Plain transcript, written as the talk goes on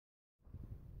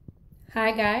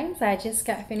Hi guys, I just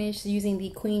got finished using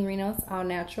the Queen Renos All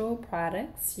Natural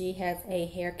products. She has a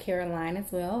hair care line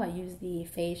as well. I use the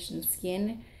face and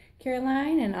skin care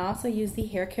line and I also use the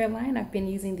hair care line. I've been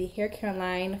using the hair care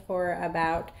line for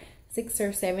about 6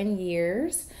 or 7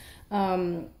 years.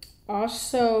 I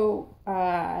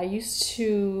used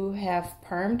to have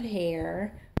permed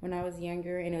hair when I was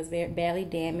younger, and it was very badly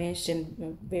damaged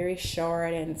and very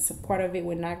short, and part of it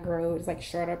would not grow. It was like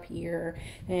short up here,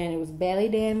 and it was badly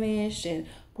damaged, and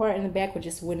part in the back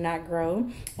would not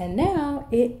grow. And now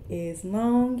it is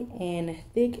long and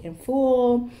thick and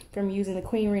full from using the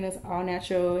Queen Renos All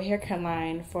Natural Haircut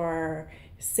line for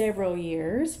several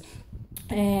years.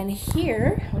 And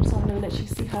here, I just want to let you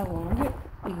see how long it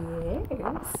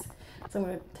is. So I'm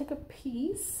going to take a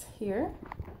piece here,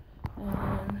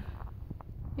 and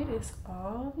it is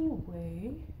all the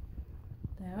way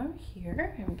down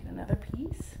here. And we get another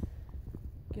piece,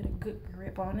 get a good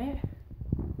grip on it.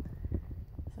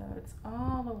 So it's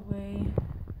all the way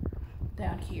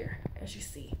down here, as you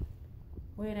see,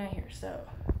 way down here. So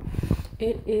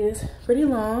it is pretty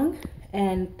long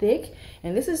and thick,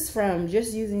 and this is from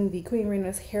just using the Queen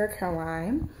Renos hair care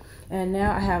line. And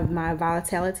now I have my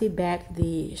vitality back,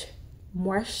 the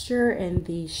moisture and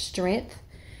the strength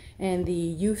and the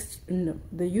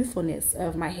youthfulness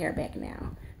of my hair back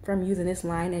now from using this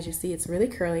line. As you see, it's really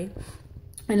curly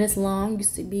and it's long.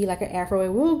 Used to be like an afro. It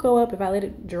will go up if I let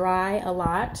it dry a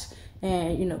lot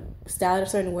and style it a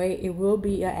certain way. It will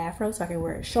be an afro, so I can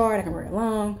wear it short, I can wear it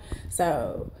long,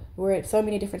 so wear it so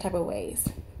many different type of ways.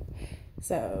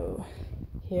 So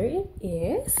here it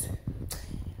is,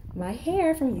 my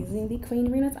hair from using the Queen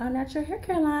Renos All Natural Hair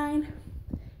Care line.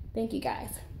 Thank you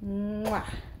guys. Mwah.